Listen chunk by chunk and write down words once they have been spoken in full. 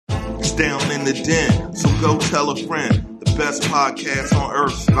It's down in the den, so go tell a friend. The best podcast on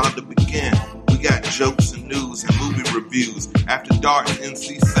earth is about to begin. We got jokes and news and movie reviews. After Dark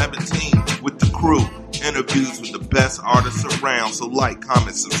NC-17 with the crew. Interviews with the best artists around. So like,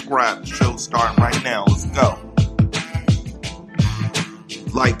 comment, subscribe. The show's starting right now. Let's go.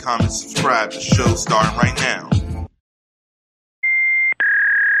 Like, comment, subscribe. The show's starting right now.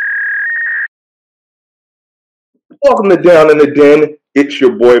 Welcome to Down in the Den. It's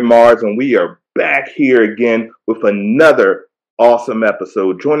your boy Mars, and we are back here again with another awesome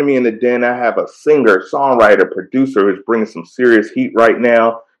episode. Joining me in the den, I have a singer, songwriter, producer who's bringing some serious heat right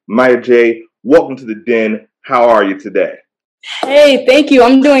now. Maya J, welcome to the den. How are you today? Hey, thank you.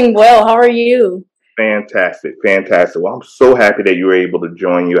 I'm doing well. How are you? Fantastic. Well, I'm so happy that you were able to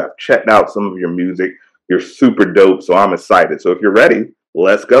join you. I've checked out some of your music. You're super dope, so I'm excited. So if you're ready,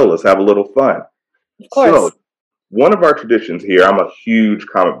 let's go. Let's have a little fun. Of course. So, one of our traditions here, I'm a huge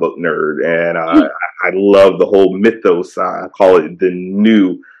comic book nerd, and I love the whole mythos side. I call it the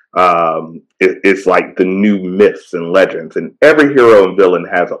new, it's like the new myths and legends. And every hero and villain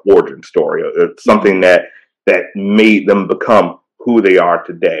has an origin story. It's something that made them become who they are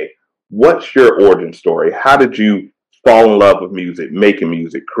today. What's your origin story? How did you fall in love with music, making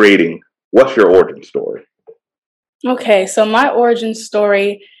music, creating? What's your origin story? Okay, so my origin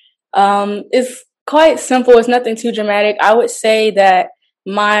story is quite simple. It's nothing too dramatic. I would say that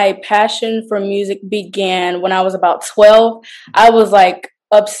my passion for music began when I was about 12. I was like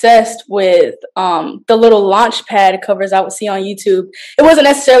obsessed with the little Launchpad covers I would see on YouTube. It wasn't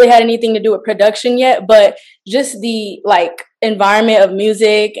necessarily had anything to do with production yet, but just the like environment of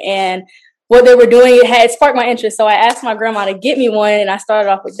music and what they were doing, it sparked my interest. So I asked my grandma to get me one, and I started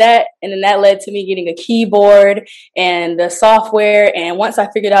off with that. And then that led to me getting a keyboard and the software. And once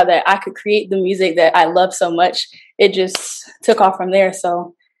I figured out that I could create the music that I love so much, it just took off from there.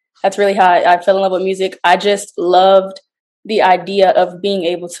 So that's really how I fell in love with music. I just loved the idea of being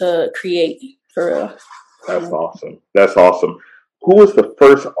able to create, for real. That's awesome. Who was the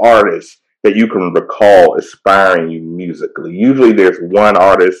first artist that you can recall inspiring you musically? Usually there's one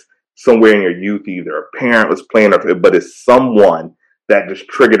artist somewhere in your youth, either a parent was playing, but it's someone that just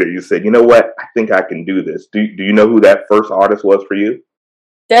triggered it. You said, you know what? I think I can do this. Do you know who that first artist was for you?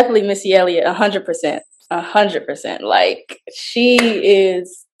 Definitely Missy Elliott, 100%. 100%. Like, she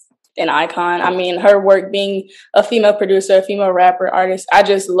is an icon. I mean, her work being a female producer, a female rapper, artist, I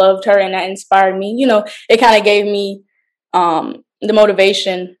just loved her, and that inspired me. You know, it kind of gave me the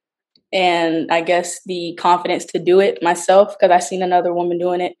motivation and I guess the confidence to do it myself, because I seen another woman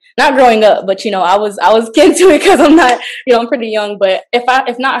doing it. Not growing up, but you know, I was getting to it because I'm not, you know, I'm pretty young. But if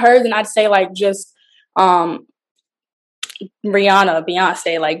not her, then I'd say like just Rihanna,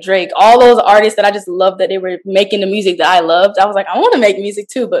 Beyonce, like Drake, all those artists that I just loved that they were making the music that I loved. I was like, I want to make music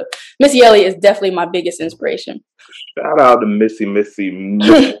too. But Missy Elliott is definitely my biggest inspiration. Shout out to Missy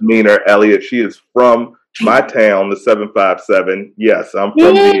Misdemeanor Elliott. She is from my town, the 757. Yes, I'm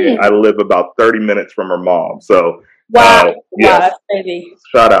from here. I live about 30 minutes from her mom. So, wow, yes. That's crazy.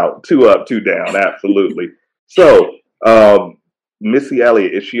 Shout out, 2 up, 2 down. Absolutely. So, Missy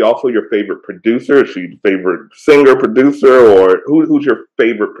Elliott, is she also your favorite producer? Is she your favorite singer, producer, or who's your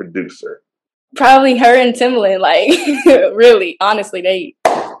favorite producer? Probably her and Timbaland. Like, really, honestly, they've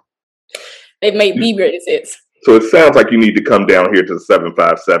made the greatest hits. So it sounds like you need to come down here to the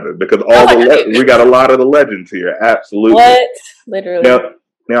 757 because we got a lot of the legends here. Absolutely. What? Literally.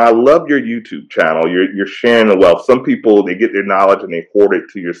 Now I love your YouTube channel. You're sharing the wealth. Some people, they get their knowledge and they hoard it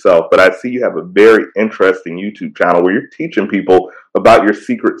to yourself. But I see you have a very interesting YouTube channel where you're teaching people about your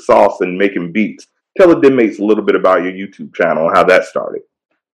secret sauce and making beats. Tell the Denmates a little bit about your YouTube channel and how that started.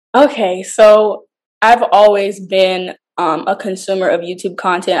 Okay, so I've always been a consumer of YouTube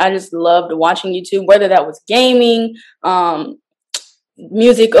content. I just loved watching YouTube, whether that was gaming,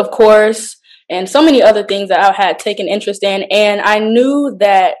 music, of course, and so many other things that I had taken interest in. And I knew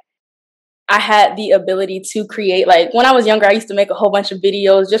that I had the ability to create. Like when I was younger, I used to make a whole bunch of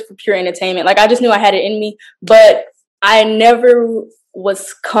videos just for pure entertainment. Like I just knew I had it in me, but I never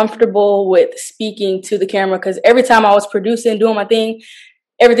was comfortable with speaking to the camera because every time I was producing, doing my thing,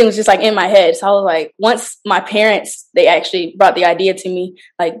 everything was just like in my head. So I was like, once my parents, they actually brought the idea to me,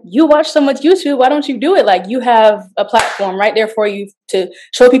 like, you watch so much YouTube, why don't you do it? Like, you have a platform right there for you to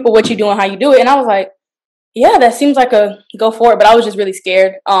show people what you do and how you do it. And I was like, yeah, that seems like a go for it. But I was just really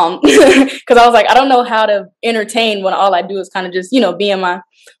scared because I was like, I don't know how to entertain when all I do is kind of just, you know, be in my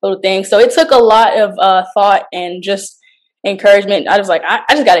little thing. So it took a lot of thought and just encouragement. I was like, I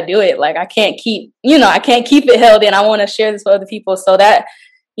just got to do it. Like, I can't keep it held in. I want to share this with other people. So that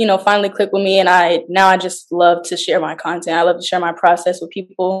finally clicked with me. And I just love to share my content. I love to share my process with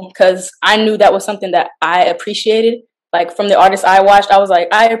people because I knew that was something that I appreciated. Like from the artists I watched, I was like,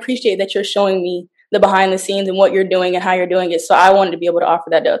 I appreciate that you're showing me the behind the scenes and what you're doing and how you're doing it. So I wanted to be able to offer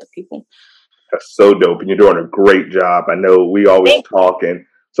that to other people. That's so dope. And you're doing a great job. I know we always talk, and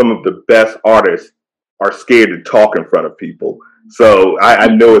some of the best artists are scared to talk in front of people. So I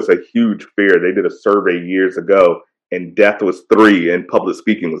know it's a huge fear. They did a survey years ago, and death was 3 and public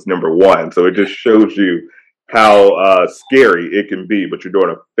speaking was number 1. So it just shows you how scary it can be, but you're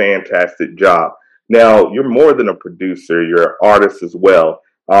doing a fantastic job. Now, you're more than a producer, you're an artist as well.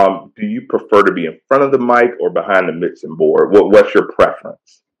 Do you prefer to be in front of the mic or behind the mixing board? What's your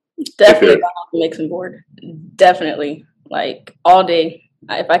preference? Definitely behind the mixing board. Definitely. Like all day.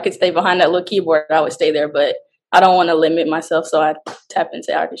 If I could stay behind that little keyboard, I would stay there, but I don't want to limit myself, so I tap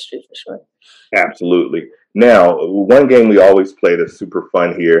into artistry for sure. Absolutely. Now, one game we always play that's super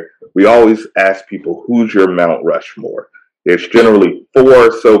fun here, we always ask people, who's your Mount Rushmore? There's generally 4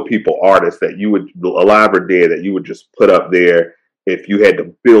 or so people, artists, that you would, alive or dead, that you would just put up there if you had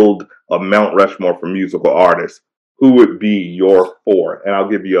to build a Mount Rushmore for musical artists. Who would be your 4? And I'll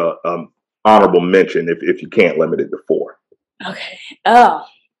give you a honorable mention if you can't limit it to 4. Okay. Oh,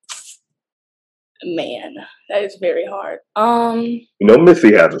 man, that is very hard.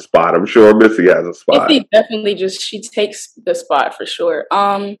 Missy has a spot. I'm sure Missy has a spot. Missy definitely she takes the spot for sure.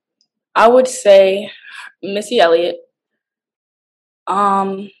 I would say Missy Elliott,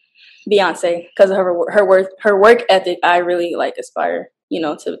 Beyonce, because of her work ethic. I really aspire,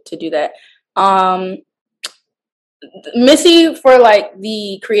 to do that. Missy for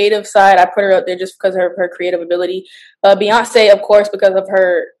the creative side, I put her up there just because of her creative ability. Beyonce, of course, because of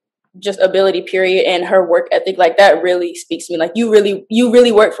her just ability, period, and her work ethic. That really speaks to me. You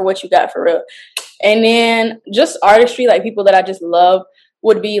really work for what you got, for real. And then just artistry, people that I just love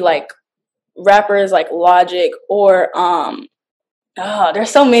would be rappers like Logic or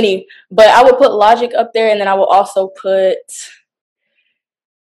there's so many, but I would put Logic up there, and then I will also put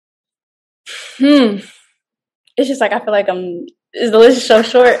it's just I feel like is the list so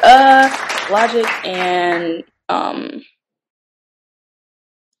short? Logic and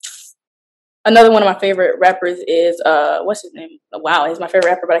another one of my favorite rappers is what's his name? Wow, he's my favorite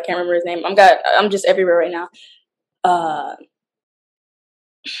rapper, but I can't remember his name. I'm just everywhere right now.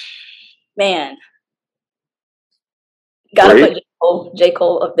 Man, gotta put J.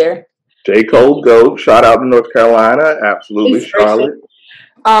 Cole up there. J. Cole, go. Shout out to North Carolina. Absolutely, Charlotte.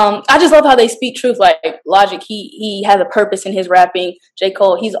 I just love how they speak truth. Logic, he has a purpose in his rapping. J.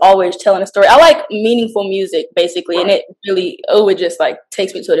 Cole, he's always telling a story. I like meaningful music, basically, and it really, it just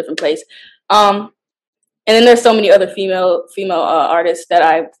takes me to a different place. And then there's so many other female artists that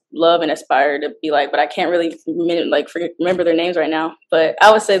I love and aspire to be like, but I can't really remember their names right now. But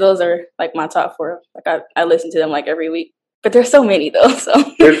I would say those are my top 4. I listen to them every week. But there's so many though. So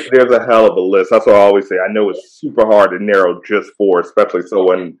there's a hell of a list. That's what I always say. I know it's super hard to narrow just 4, especially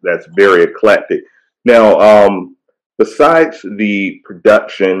someone that's very eclectic. Now, besides the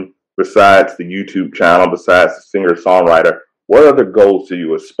production, besides the YouTube channel, besides the singer-songwriter, what other goals do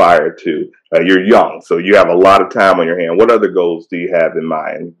you aspire to? You're young, so you have a lot of time on your hand. What other goals do you have in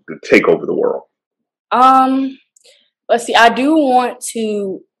mind to take over the world? Let's see. I do want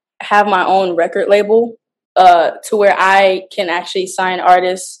to have my own record label. To where I can actually sign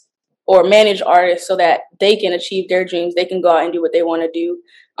artists or manage artists so that they can achieve their dreams. They can go out and do what they want to do.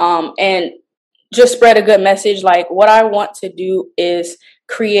 And just spread a good message. What I want to do is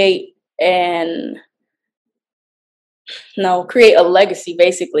create a legacy,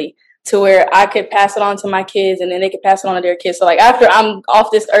 basically, to where I could pass it on to my kids and then they could pass it on to their kids. So after I'm off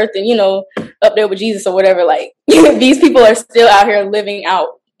this earth and, up there with Jesus or whatever, these people are still out here living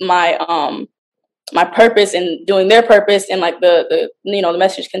out my purpose and doing their purpose, and the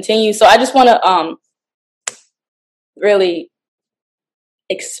message continues. So I just want to really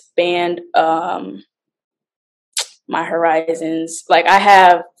expand my horizons. I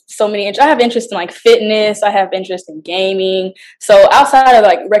have so many. I have interest in fitness. I have interest in gaming. So outside of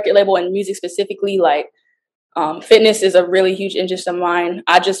record label and music specifically, fitness is a really huge interest of mine.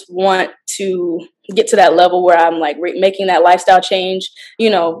 I just want to get to that level where I'm making that lifestyle change,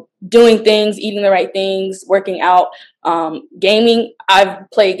 doing things, eating the right things, working out. Gaming,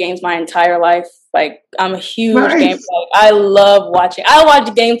 I've played games my entire life. I'm a huge game. I love watching. I watch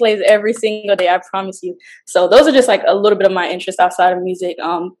gameplays every single day, I promise you. So those are just a little bit of my interest outside of music.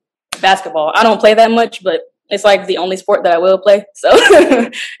 Basketball, I don't play that much, but it's the only sport that I will play. So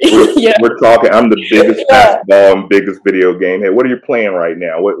yeah, we're talking. I'm the biggest basketball and biggest video game head. What are you playing right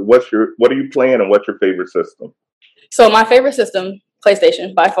now? What are you playing, and what's your favorite system? So my favorite system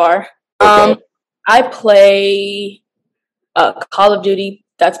PlayStation by far. Okay. I play Call of Duty.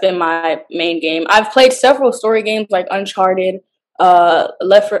 That's been my main game. I've played several story games like Uncharted,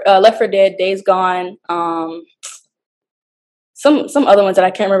 Left 4 Dead, Days Gone, some other ones that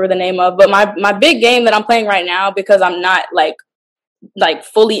I can't remember the name of. But my big game that I'm playing right now, because I'm not like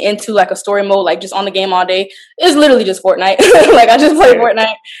fully into like a story mode, like just on the game all day, is literally just Fortnite. Like I just play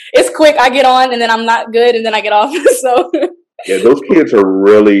Fortnite. It's quick. I get on and then I'm not good and then I get off. So yeah, those kids are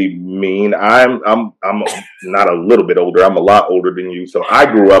really mean. I'm not a little bit older. I'm a lot older than you. So I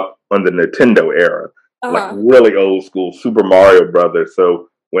grew up on the Nintendo era, like really old school Super Mario Brothers. So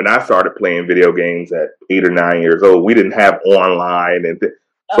when I started playing video games at 8 or 9 years old, we didn't have online, and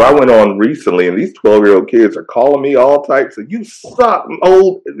so I went on recently, and these 12-year-old kids are calling me all types of "you suck, I'm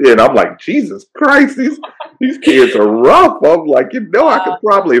old," and I'm like, Jesus Christ, these kids are rough. I'm like, I could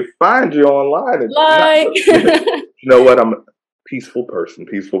probably find you online. And you know what? I'm a peaceful person,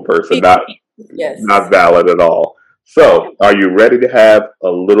 not valid at all. So, are you ready to have a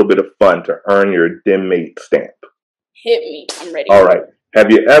little bit of fun to earn your DenMate stamp? Hit me. I'm ready. All right.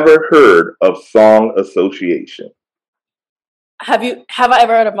 Have you ever heard of song association? Have I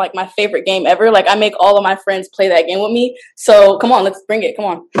ever heard of like my favorite game ever? Like I make all of my friends play that game with me. So come on, let's bring it. Come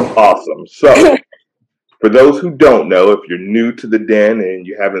on. Awesome. So for those who don't know, if you're new to the Den and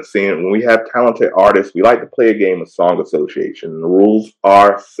you haven't seen it, when we have talented artists, we like to play a game of song association. The rules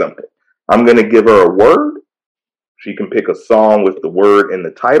are simple. I'm going to give her a word. She can pick a song with the word in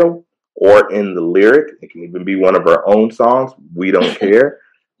the title or in the lyric. It can even be one of her own songs. We don't care.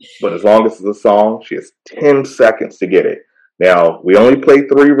 But as long as it's a song, she has 10 seconds to get it. Now, we only play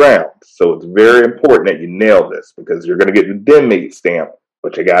 3 rounds, so it's very important that you nail this because you're going to get the DenMate stamp,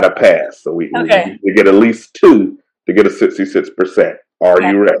 but you got to pass. So we get at least 2 to get a 66%. Are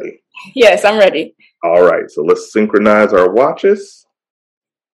you ready? Yes, I'm ready. All right, so let's synchronize our watches.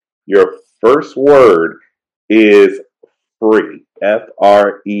 Your first word is free,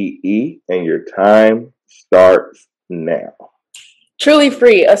 Free, and your time starts now. Truly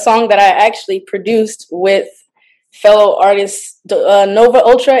Free, a song that I actually produced with fellow artists Nova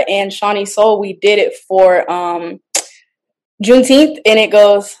Ultra and Shawnee Soul. We did it for Juneteenth, and it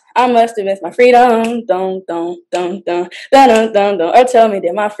goes, I must have missed my freedom, dun, dun, dun, dun, dun, dun, dun, dun, or tell me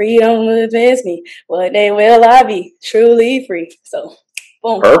that my freedom will miss me. What day will I be truly free? So,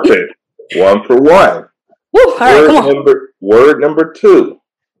 boom. Perfect. 1 for 1. Woo, all right, come on. Word number 2.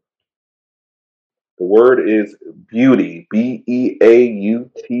 The word is beauty. Beauty.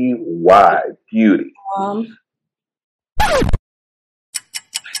 Beauty.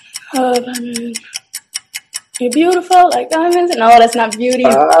 You're beautiful like diamonds. No, that's not beauty.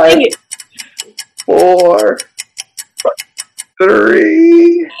 5, 4,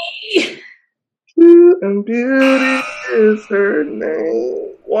 3, 2, and beauty is her name.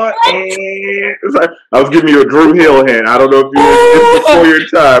 What? I was giving you a Drew Hill hint. I don't know if it's before your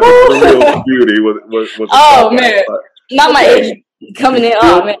time. Drew Hill's beauty was oh man, not my age coming in.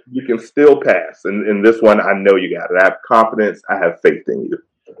 Oh man, you can still pass. And this one, I know you got it. I have confidence. I have faith in you.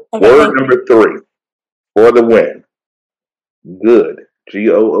 Okay, word number 3 for the win. Good.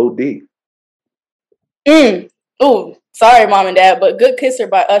 GOOD. Oh, sorry, Mom and Dad, but Good Kisser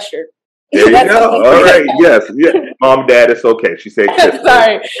by Usher. There you go. All right. Yes. Yeah. Mom, Dad, it's okay. She said Kisser.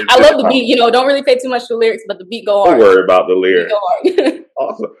 Sorry. I love the beat. Don't really pay too much to the lyrics, but the beat go hard. Don't worry about the lyrics.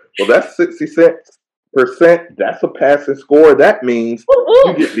 Awesome. Well, that's 66%. That's a passing score. That means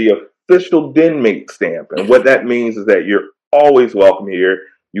you get the official DenMate stamp. And what that means is that you're always welcome here.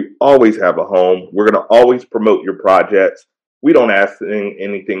 You always have a home. We're going to always promote your projects. We don't ask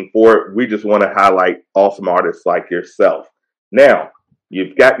anything for it. We just want to highlight awesome artists like yourself. Now,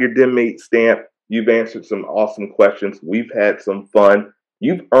 you've got your DenMate stamp. You've answered some awesome questions. We've had some fun.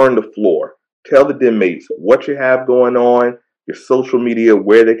 You've earned the floor. Tell the DenMates what you have going on, your social media,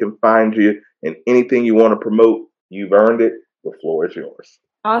 where they can find you, and anything you want to promote. You've earned it. The floor is yours.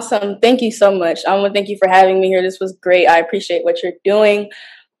 Awesome. Thank you so much. I want to thank you for having me here. This was great. I appreciate what you're doing.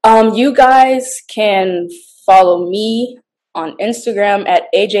 You guys can follow me on Instagram at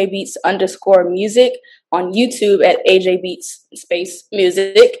AJBeats_music, on YouTube at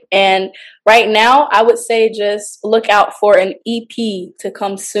AJBeats_music. And right now, I would say just look out for an EP to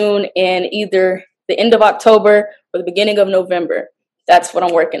come soon in either the end of October or the beginning of November. That's what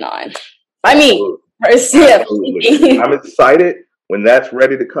I'm working on. By me. Absolutely. I'm excited. When that's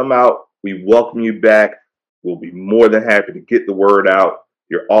ready to come out, we welcome you back. We'll be more than happy to get the word out.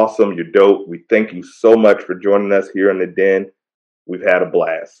 You're awesome. You're dope. We thank you so much for joining us here in the Den. We've had a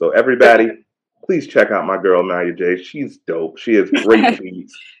blast. So everybody, please check out my girl, Maya J. She's dope. She has great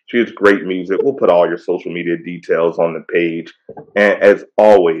beats. She has great music. We'll put all your social media details on the page. And as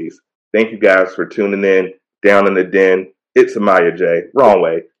always, thank you guys for tuning in. Down in the Den, it's Amaya J. Wrong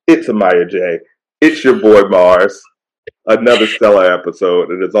way. It's Amaya J. It's your boy Mars. Another stellar episode.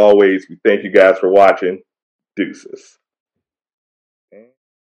 And as always, we thank you guys for watching. Deuces.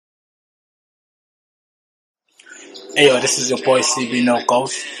 Hey yo, this is your boy CB No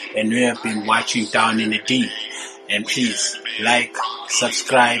Ghost, and we have been watching Down in the D. And please like,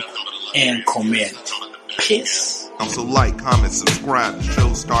 subscribe, and comment. Peace. So like, comment, subscribe. The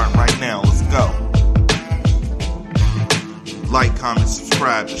show's starting right now. Let's go. Like, comment,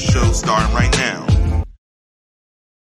 subscribe. The show's starting right now.